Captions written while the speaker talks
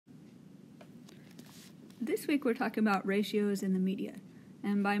This week we're talking about ratios in the media.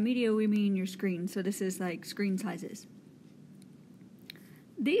 And by media we mean your screen. So this is like screen sizes.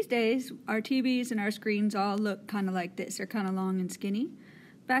 These days, our TVs and our screens all look kind of like this. They're kind of long and skinny.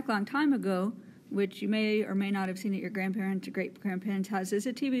 Back a long time ago, which you may or may not have seen at your grandparents' or great-grandparents' houses,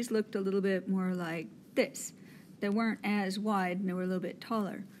 the TVs looked a little bit more like this. They weren't as wide and they were a little bit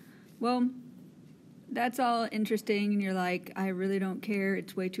taller. Well, that's all interesting and you're like, I really don't care,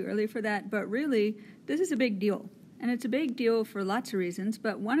 it's way too early for that. But really, this is a big deal. And it's a big deal for lots of reasons,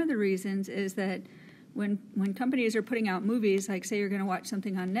 but one of the reasons is that when companies are putting out movies, like say you're going to watch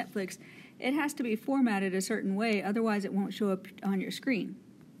something on Netflix, it has to be formatted a certain way, otherwise it won't show up on your screen.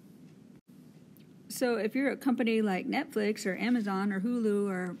 So if you're a company like Netflix or Amazon or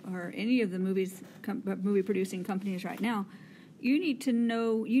Hulu or any of the movie producing companies right now, you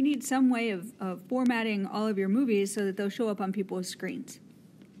need some way of formatting all of your movies so that they'll show up on people's screens.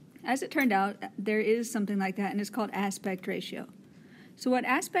 As it turned out, there is something like that, and it's called aspect ratio. So what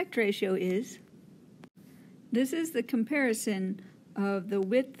aspect ratio is, this is the comparison of the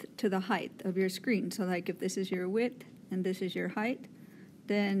width to the height of your screen. So like if this is your width and this is your height,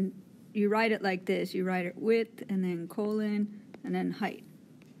 then you write it like this. You write it width and then colon and then height.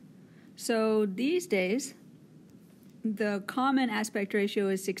 So these days, the common aspect ratio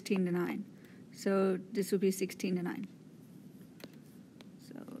is 16:9. So this would be 16:9.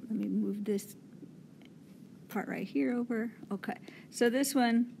 So let me move this part right here over. Okay. So this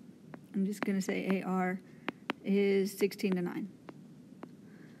one, I'm just going to say AR, is 16:9.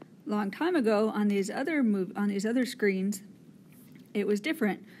 Long time ago on these other screens, it was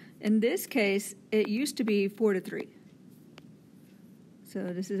different. In this case, it used to be 4:3. So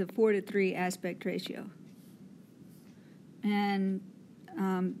this is a 4:3 aspect ratio. And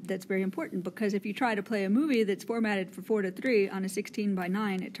that's very important because if you try to play a movie that's formatted for 4:3 on a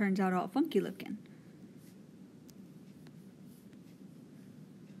 16:9, it turns out all funky looking.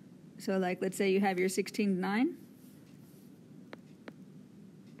 So like let's say you have your 16:9.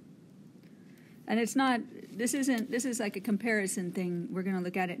 And this is like a comparison thing. We're going to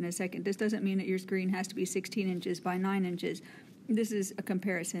look at it in a second. This doesn't mean that your screen has to be 16 inches by 9 inches. This is a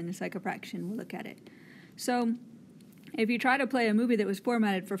comparison. It's like a fraction. We'll look at it. So if you try to play a movie that was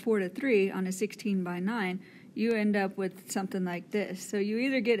formatted for 4:3 on a 16:9, you end up with something like this. So you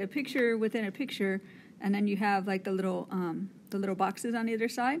either get a picture within a picture, and then you have like the little boxes on either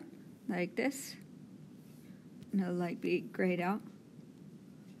side, like this. And it'll like be grayed out.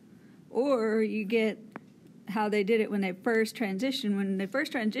 Or you get how they did it when they first transitioned. When they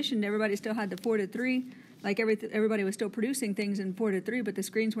first transitioned, everybody still had the 4:3. Like everybody was still producing things in 4:3, but the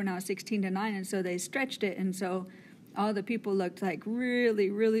screens were now 16:9, and so they stretched it, and so all the people looked like really,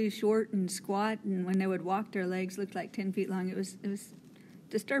 really short and squat, and when they would walk, their legs looked like 10 feet long. It was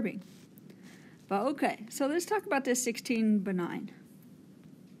disturbing. But okay, so let's talk about this 16:9.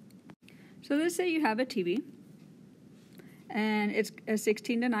 So let's say you have a TV, and it's a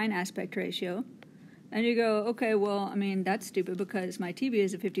 16:9 aspect ratio, and you go, okay, well, I mean, that's stupid because my TV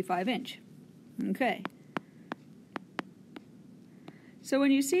is a 55-inch. Okay. So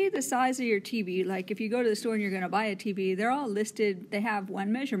when you see the size of your TV, like if you go to the store and you're going to buy a TV, they're all listed, they have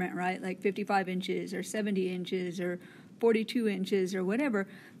one measurement, right? Like 55 inches or 70 inches or 42 inches or whatever.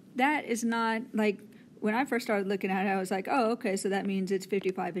 That is not, like, when I first started looking at it, I was like, oh, okay, so that means it's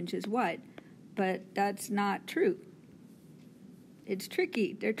 55 inches wide. But that's not true. It's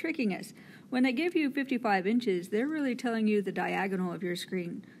tricky. They're tricking us. When they give you 55 inches, they're really telling you the diagonal of your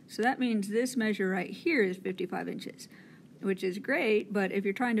screen. So that means this measure right here is 55 inches, which is great, but if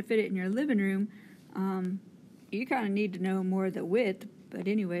you're trying to fit it in your living room, you kind of need to know more of the width. But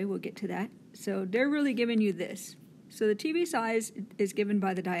anyway, we'll get to that. So they're really giving you this. So the TV size is given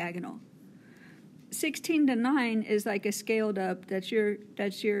by the diagonal. 16:9 is like a scaled up. That's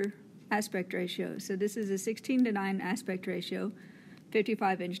your aspect ratio. So this is a 16:9 aspect ratio,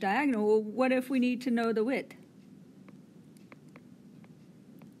 55-inch diagonal. Well, what if we need to know the width?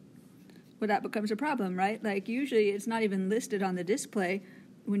 Well, that becomes a problem, right? Like usually it's not even listed on the display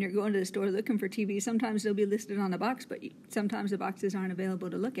when you're going to the store looking for TV. Sometimes they'll be listed on the box, but sometimes the boxes aren't available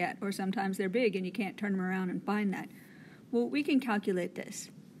to look at, or sometimes they're big and you can't turn them around and find that. Well, we can calculate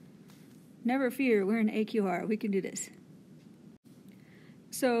this. Never fear, we're an AQR. We can do this.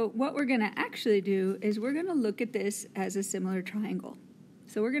 So what we're going to actually do is we're going to look at this as a similar triangle.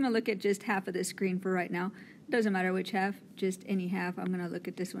 So we're going to look at just half of the screen for right now. It doesn't matter which half, just any half. I'm going to look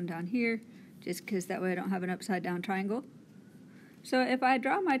at this one down here, just because that way I don't have an upside down triangle. So if I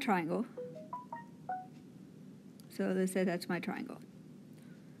draw my triangle, so let's say that's my triangle.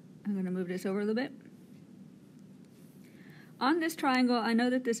 I'm going to move this over a little bit. on this triangle, I know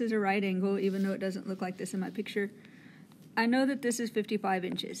that this is a right angle, even though it doesn't look like this in my picture. I know that this is 55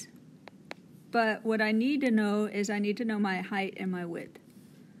 inches. But what I need to know is I need to know my height and my width.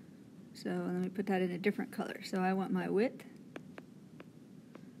 So let me put that in a different color. So I want my width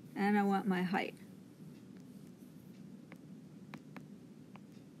and I want my height.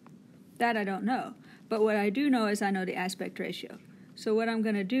 That I don't know. But what I do know is I know the aspect ratio. So what I'm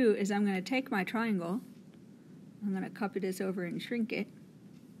going to do is I'm going to take my triangle. I'm going to copy this over and shrink it.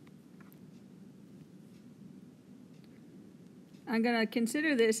 I'm going to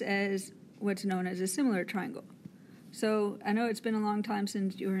consider this as what's known as a similar triangle. So I know it's been a long time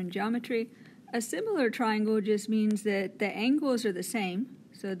since you were in geometry. A similar triangle just means that the angles are the same.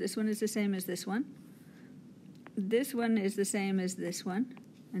 So this one is the same as this one. This one is the same as this one,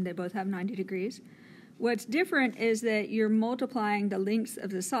 and they both have 90 degrees. What's different is that you're multiplying the lengths of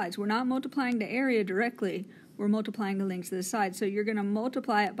the sides. We're not multiplying the area directly, we're multiplying the lengths of the sides. So you're going to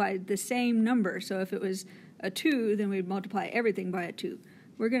multiply it by the same number. So if it was a 2, then we'd multiply everything by a 2.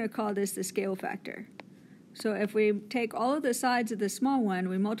 We're going to call this the scale factor. So if we take all of the sides of the small one,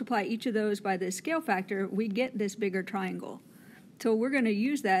 we multiply each of those by the scale factor, we get this bigger triangle. So we're going to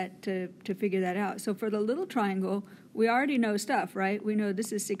use that to figure that out. So for the little triangle, we already know stuff, right? We know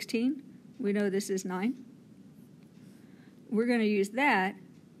this is 16. We know this is 9. We're going to use that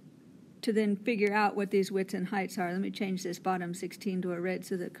to then figure out what these widths and heights are. Let me change this bottom 16 to a red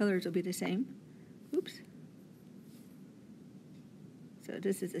so the colors will be the same. Oops. So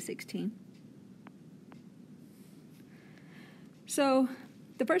this is a 16. So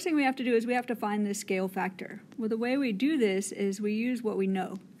the first thing we have to do is we have to find this scale factor. Well, the way we do this is we use what we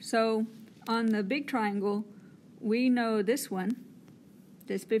know. So on the big triangle, we know this one,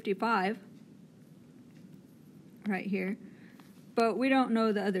 this 55, right here, but we don't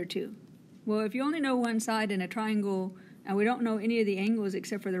know the other two. Well, if you only know one side in a triangle and we don't know any of the angles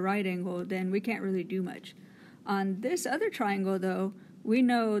except for the right angle, then we can't really do much. On this other triangle, though, we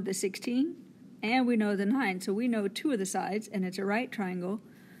know the 16 and we know the 9, so we know 2 of the sides, and it's a right triangle.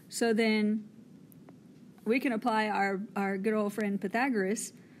 So then we can apply our good old friend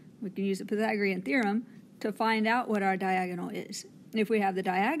Pythagoras. We can use the Pythagorean theorem to find out what our diagonal is. If we have the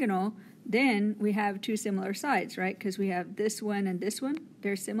diagonal, then we have 2 similar sides, right? Because we have this one and this one.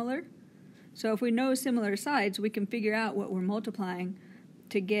 They're similar. So if we know similar sides, we can figure out what we're multiplying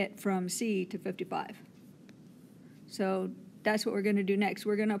to get from C to 55. So that's what we're going to do next.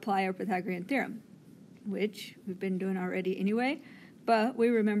 We're going to apply our Pythagorean theorem, which we've been doing already anyway. But we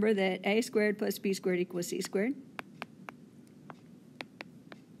remember that a squared plus b squared equals c squared.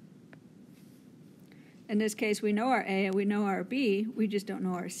 In this case, we know our a and we know our b. We just don't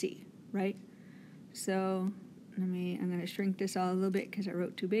know our c, right? So I'm going to shrink this all a little bit because I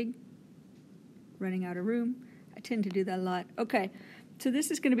wrote too big. Running out of room. I tend to do that a lot. Okay, so this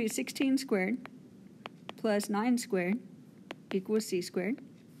is going to be 16 squared plus 9 squared equals c squared.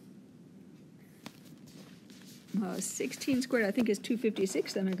 16 squared I think is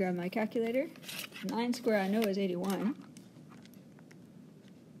 256. I'm going to grab my calculator. 9 squared I know is 81.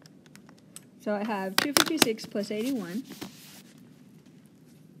 So I have 256 plus 81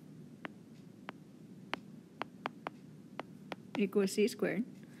 equals c squared.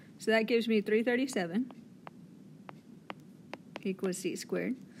 So that gives me 337 equals c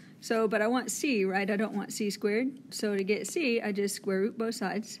squared. So, but I want c, right? I don't want c squared. So to get c, I just square root both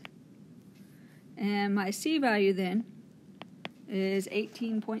sides. And my c value then is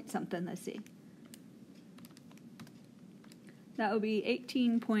 18 point something. Let's see. That would be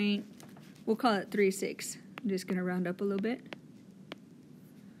 18 point, we'll call it 36. I'm just going to round up a little bit.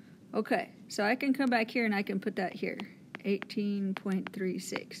 Okay, so I can come back here and I can put that here.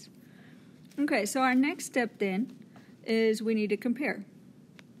 18.36. Okay, so our next step then is we need to compare.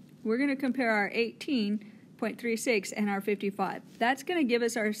 We're going to compare our 18.36 and our 55. That's going to give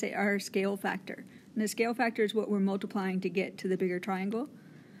us our scale factor. And the scale factor is what we're multiplying to get to the bigger triangle.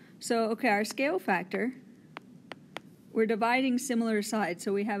 So, okay, our scale factor, we're dividing similar sides.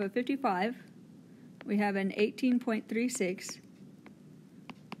 So we have a 55, we have an 18.36.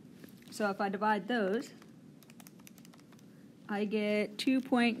 So if I divide those, I get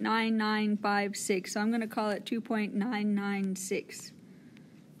 2.9956. So I'm going to call it 2.996.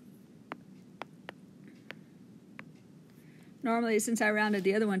 Normally, since I rounded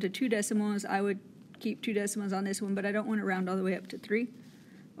the other one to 2 decimals, I would keep 2 decimals on this one, but I don't want to round all the way up to 3.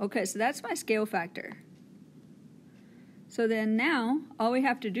 Okay, so that's my scale factor. So then now, all we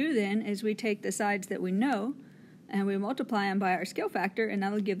have to do then is we take the sides that we know, and we multiply them by our scale factor, and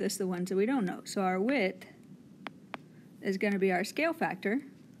that'll give us the ones that we don't know. So our width is going to be our scale factor,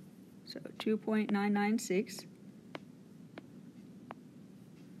 so 2.996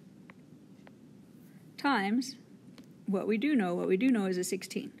 times what we do know. What we do know is a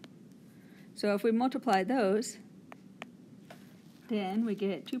 16. So if we multiply those, then we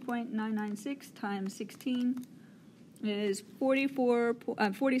get 2.996 times 16 is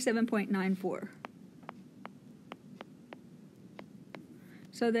 47.94.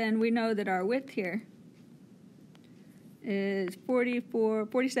 So then we know that our width here is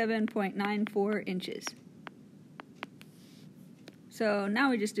 47.94 inches. So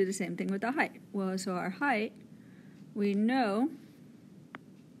now we just do the same thing with the height. Well, so our height, we know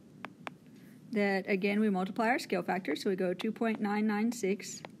that, again, we multiply our scale factor, so we go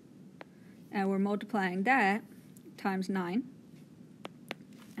 2.996, and we're multiplying that times 9,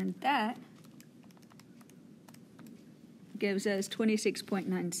 and that gives us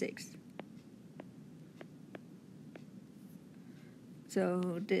 26.96.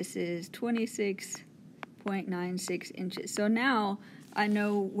 So this is 26.96 inches. So now I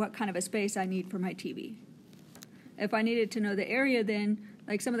know what kind of a space I need for my TV. If I needed to know the area, then,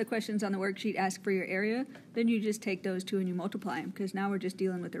 like some of the questions on the worksheet ask for your area, then you just take those two and you multiply them, because now we're just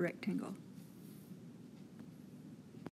dealing with a rectangle.